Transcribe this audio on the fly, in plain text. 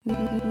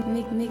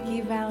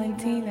Nikki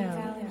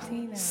Valentino.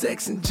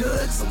 Sex and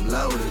drugs, I'm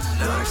loaded.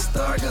 Rock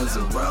star, guns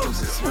and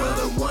roses. What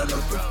a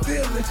wonderful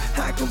feeling.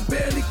 I can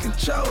barely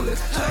control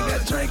it. I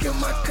got drink in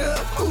my cup.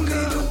 Who need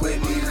it with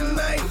me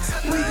tonight?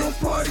 We gon'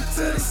 party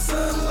to the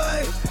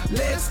sunlight.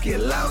 Let's get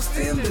lost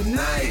in the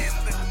night.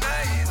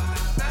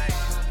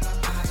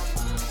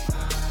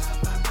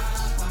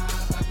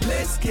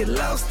 Let's get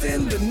lost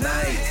in the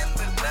night.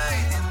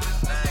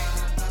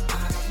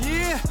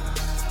 Yeah,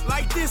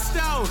 like this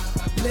though.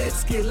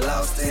 Let's get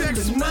lost in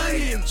Sex, the money,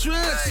 night. and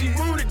drugs. She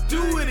wanna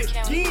do it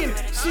again.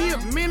 She a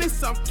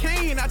menace off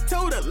Kane. I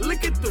told her,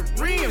 look at the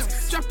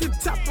rims. Drop the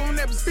top on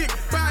that big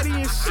body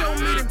and show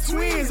me the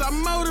twins. I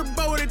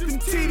motorboated them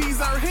titties.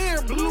 Her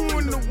hair blew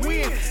in the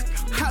wind.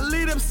 I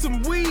lit up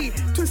some weed,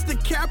 twist the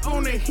cap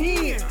on the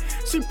hen.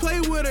 She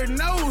played with her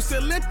nose,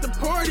 said let the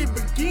party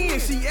begin.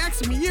 She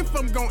asked me if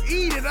I'm gon'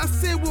 eat it. I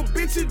said, well,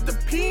 bitch, it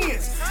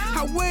depends.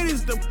 How wet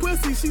is the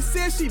pussy? She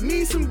said she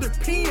needs some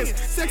depends.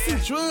 Sex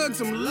and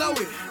drugs, I'm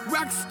loaded.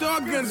 Rock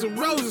star, guns and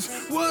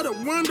roses. What a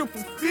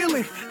wonderful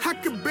feeling. I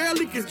could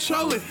barely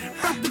control it.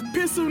 About to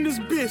piss on this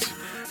bitch.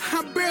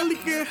 I barely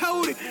can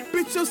hold it.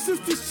 Bitch, your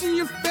sister, she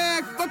a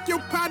fag. Fuck your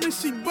partner,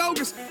 she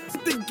bogus.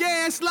 Put the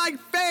gas like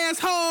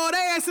fast, hard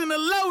ass in the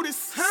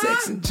Lotus. Huh?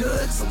 Sex and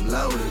drugs, I'm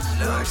loaded.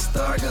 Rock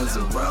star, guns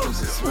and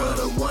roses. What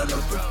a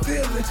wonderful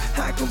feeling.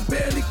 I can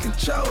barely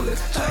control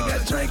it. I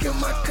got drink in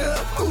my cup.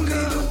 Who need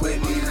it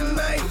with me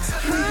tonight?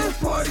 We gon'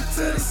 party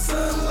to the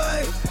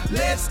sunlight.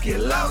 Let's get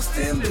lost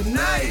in the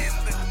night.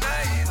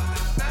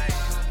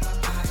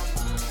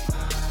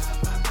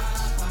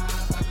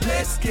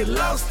 Let's get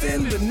lost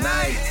in the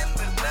night.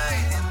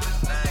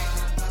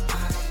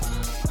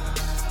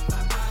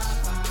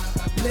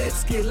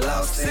 Let's get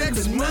lost in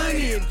Sex, the money,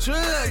 night. and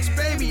drugs,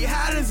 baby,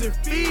 how does it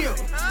feel?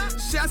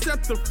 Shouts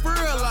out to Furl,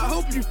 I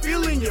hope you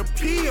feeling your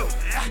peel.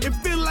 It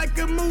feel like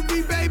a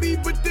movie, baby,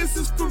 but this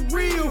is for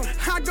real.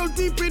 I go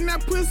deep in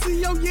that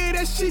pussy, oh yeah,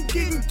 that shit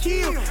getting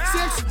killed.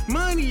 Sex,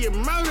 money, and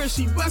murder,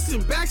 she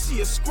bustin' back, she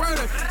a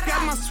squirter.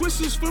 Got my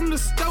swishers from the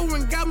stove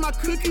and got my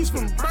cookies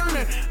from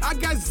burner. I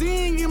got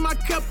zing in my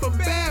cup, a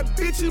bad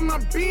bitch in my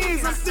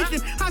Benz. I'm thinking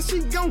how she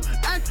gon'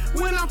 act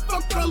when I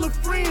fuck all her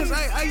friends.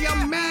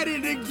 I'm mad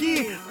at it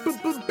again.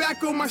 But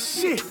back on my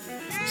shit.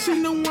 She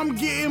know I'm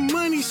getting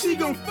money, she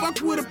gon'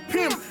 fuck with a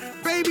pimp.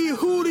 Baby,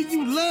 who do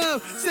you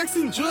love? Sex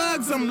and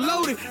drugs, I'm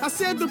loaded. I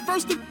said the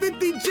first to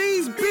 50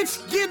 G's,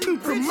 bitch, getting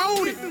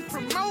promoted.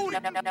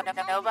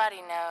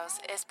 Nobody knows.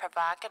 It's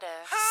provocative.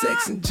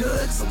 Sex and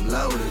drugs, I'm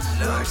loaded.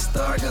 Rock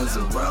star, guns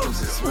and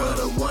roses. What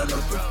a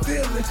wonderful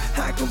feeling.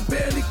 I can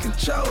barely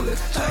control it.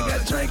 I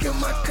got drink in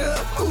my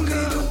cup. Who need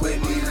it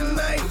with me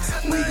tonight?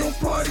 We gon'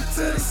 party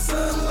to the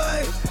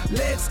sunlight.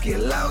 Let's get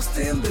lost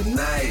in the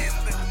night.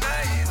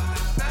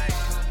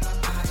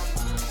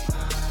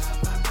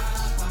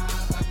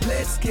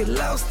 Let's get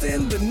lost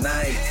in the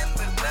night.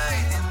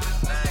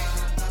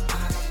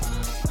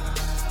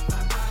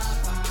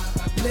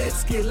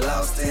 Let's get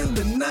lost in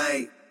the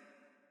night.